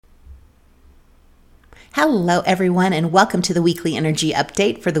Hello, everyone, and welcome to the weekly energy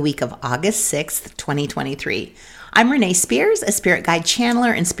update for the week of August 6th, 2023. I'm Renee Spears, a spirit guide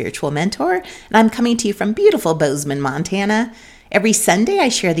channeler and spiritual mentor, and I'm coming to you from beautiful Bozeman, Montana. Every Sunday, I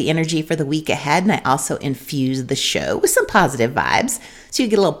share the energy for the week ahead, and I also infuse the show with some positive vibes, so you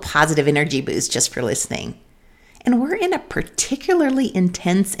get a little positive energy boost just for listening. And we're in a particularly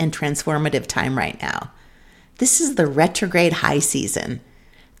intense and transformative time right now. This is the retrograde high season.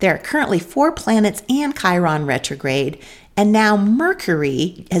 There are currently 4 planets and Chiron retrograde, and now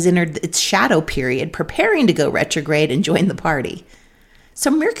Mercury has entered its shadow period, preparing to go retrograde and join the party. So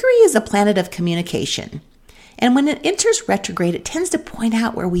Mercury is a planet of communication, and when it enters retrograde, it tends to point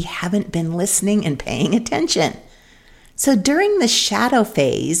out where we haven't been listening and paying attention. So during the shadow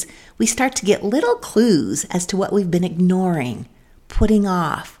phase, we start to get little clues as to what we've been ignoring, putting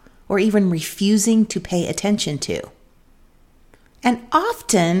off, or even refusing to pay attention to. And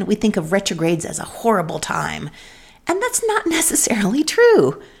often we think of retrogrades as a horrible time, and that's not necessarily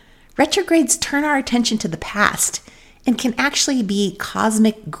true. Retrogrades turn our attention to the past and can actually be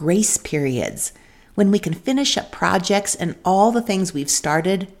cosmic grace periods when we can finish up projects and all the things we've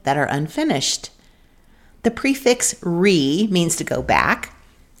started that are unfinished. The prefix re means to go back,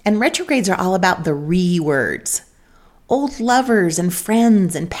 and retrogrades are all about the re words. Old lovers and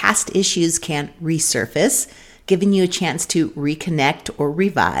friends and past issues can resurface, giving you a chance to reconnect or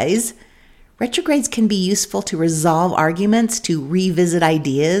revise. Retrogrades can be useful to resolve arguments, to revisit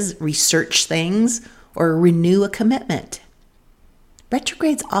ideas, research things, or renew a commitment.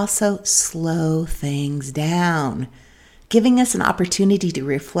 Retrogrades also slow things down, giving us an opportunity to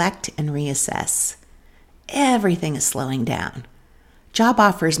reflect and reassess. Everything is slowing down. Job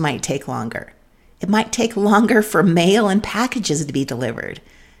offers might take longer. It might take longer for mail and packages to be delivered.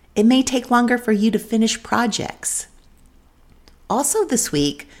 It may take longer for you to finish projects. Also this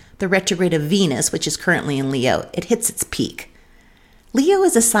week, the retrograde of Venus, which is currently in Leo, it hits its peak. Leo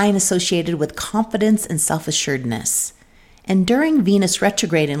is a sign associated with confidence and self-assuredness. And during Venus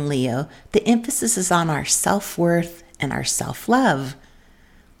retrograde in Leo, the emphasis is on our self-worth and our self-love.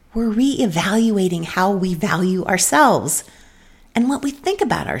 We're reevaluating how we value ourselves and what we think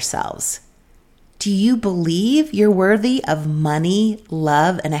about ourselves. Do you believe you're worthy of money,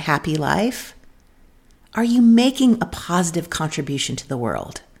 love, and a happy life? Are you making a positive contribution to the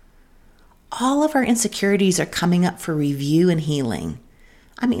world? All of our insecurities are coming up for review and healing.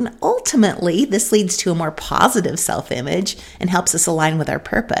 I mean, ultimately, this leads to a more positive self-image and helps us align with our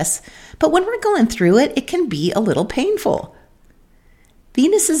purpose. But when we're going through it, it can be a little painful.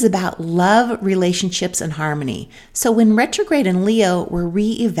 Venus is about love, relationships, and harmony. So when retrograde in Leo, we're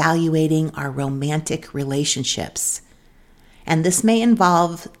reevaluating our romantic relationships. And this may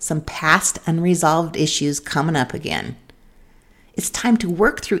involve some past unresolved issues coming up again. It's time to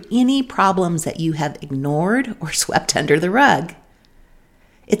work through any problems that you have ignored or swept under the rug.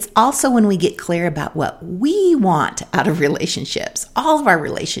 It's also when we get clear about what we want out of relationships, all of our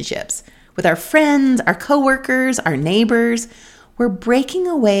relationships, with our friends, our coworkers, our neighbors. We're breaking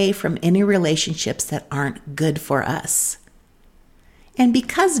away from any relationships that aren't good for us. And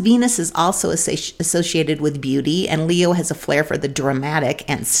because Venus is also associated with beauty and Leo has a flair for the dramatic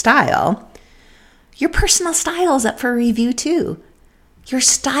and style, your personal style is up for review too. Your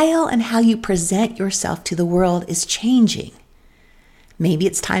style and how you present yourself to the world is changing. Maybe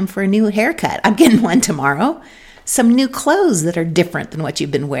it's time for a new haircut. I'm getting one tomorrow. Some new clothes that are different than what you've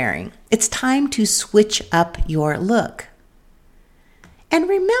been wearing. It's time to switch up your look. And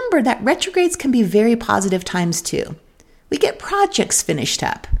remember that retrogrades can be very positive times too. We get projects finished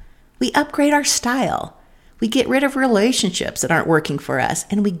up. We upgrade our style. We get rid of relationships that aren't working for us.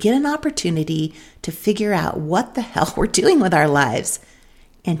 And we get an opportunity to figure out what the hell we're doing with our lives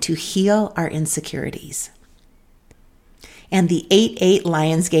and to heal our insecurities. And the 8/8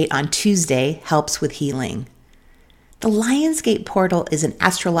 Lionsgate on Tuesday helps with healing. The Lionsgate portal is an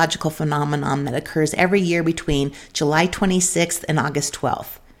astrological phenomenon that occurs every year between July 26th and August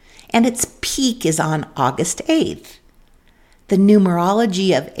 12th, and its peak is on August 8th. The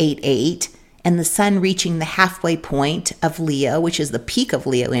numerology of 8/8 and the sun reaching the halfway point of Leo, which is the peak of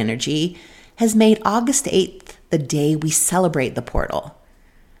Leo energy, has made August 8th the day we celebrate the portal.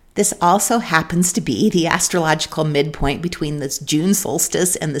 This also happens to be the astrological midpoint between the June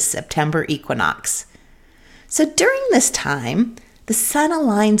Solstice and the September Equinox. So during this time, the sun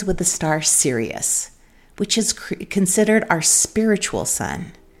aligns with the star Sirius, which is considered our spiritual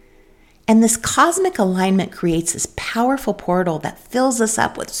sun. And this cosmic alignment creates this powerful portal that fills us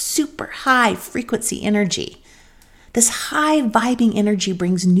up with super high frequency energy. This high vibing energy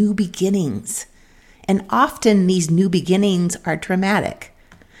brings new beginnings. And often these new beginnings are dramatic.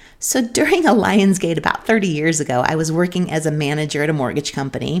 So during a Lionsgate about 30 years ago, I was working as a manager at a mortgage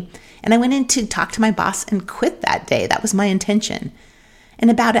company, and I went in to talk to my boss and quit that day. That was my intention.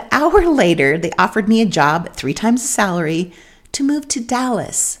 And about an hour later, they offered me a job at 3 times the salary to move to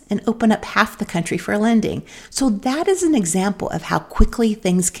Dallas and open up half the country for lending. So that is an example of how quickly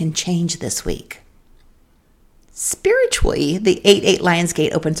things can change this week. Spiritually, the 8-8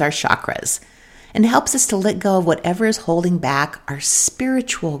 Lionsgate opens our chakras and helps us to let go of whatever is holding back our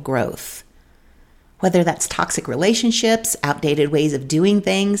spiritual growth. Whether that's toxic relationships, outdated ways of doing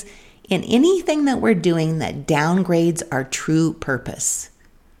things, and anything that we're doing that downgrades our true purpose.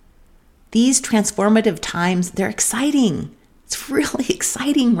 These transformative times, they're exciting. It's really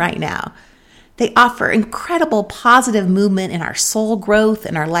exciting right now. They offer incredible positive movement in our soul growth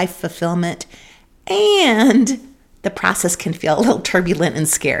and our life fulfillment, and the process can feel a little turbulent and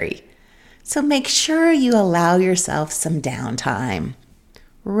scary. So make sure you allow yourself some downtime.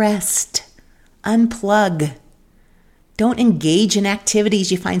 Rest. Unplug. Don't engage in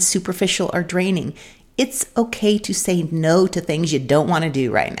activities you find superficial or draining. It's okay to say no to things you don't want to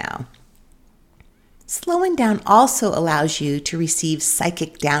do right now. Slowing down also allows you to receive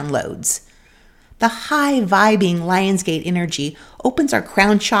psychic downloads. The high vibing Lionsgate energy opens our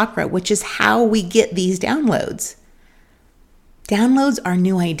crown chakra, which is how we get these downloads. Downloads are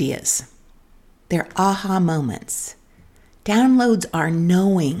new ideas. They're aha moments. Downloads are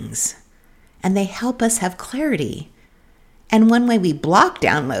knowings, and they help us have clarity. And one way we block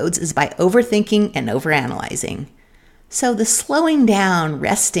downloads is by overthinking and overanalyzing. So the slowing down,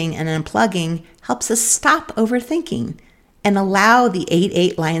 resting, and unplugging helps us stop overthinking and allow the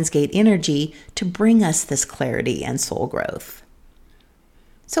 8-8 Lionsgate energy to bring us this clarity and soul growth.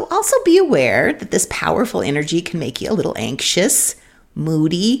 So also be aware that this powerful energy can make you a little anxious,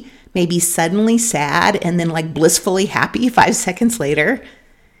 moody, maybe suddenly sad, and then like blissfully happy 5 seconds later.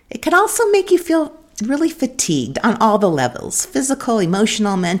 It can also make you feel really fatigued on all the levels, physical,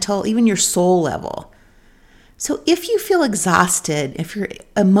 emotional, mental, even your soul level. So if you feel exhausted, if you're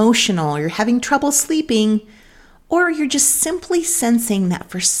emotional, you're having trouble sleeping, or you're just simply sensing that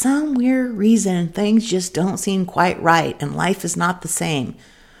for some weird reason things just don't seem quite right and life is not the same,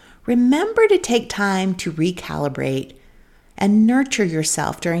 remember to take time to recalibrate and nurture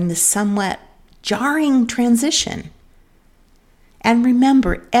yourself during this somewhat jarring transition. And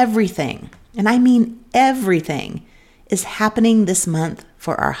remember, everything, and I mean everything, is happening this month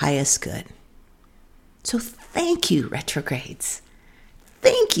for our highest good. So thank you, retrogrades.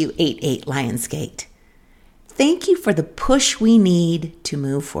 Thank you, 8-8 Lionsgate. Thank you for the push we need to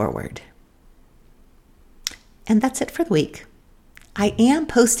move forward. And that's it for the week. I am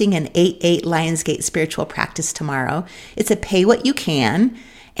posting an 8-8 Lionsgate spiritual practice tomorrow. It's a pay what you can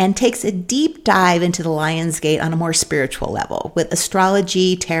and takes a deep dive into the Lionsgate on a more spiritual level with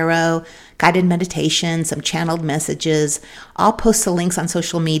astrology, tarot, guided meditation, some channeled messages. I'll post the links on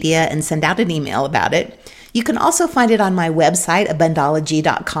social media and send out an email about it. You can also find it on my website,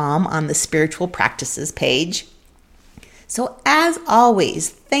 abundology.com, on the spiritual practices page. So as always,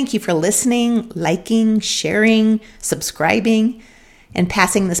 thank you for listening, liking, sharing, subscribing, and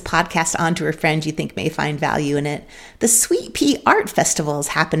passing this podcast on to a friend you think may find value in it. The Sweet Pea Art Festival is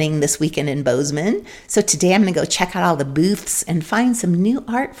happening this weekend in Bozeman. So today I'm going to go check out all the booths and find some new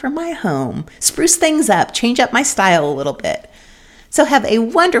art for my home. Spruce things up, change up my style a little bit. So have a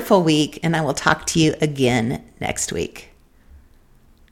wonderful week, and I will talk to you again next week.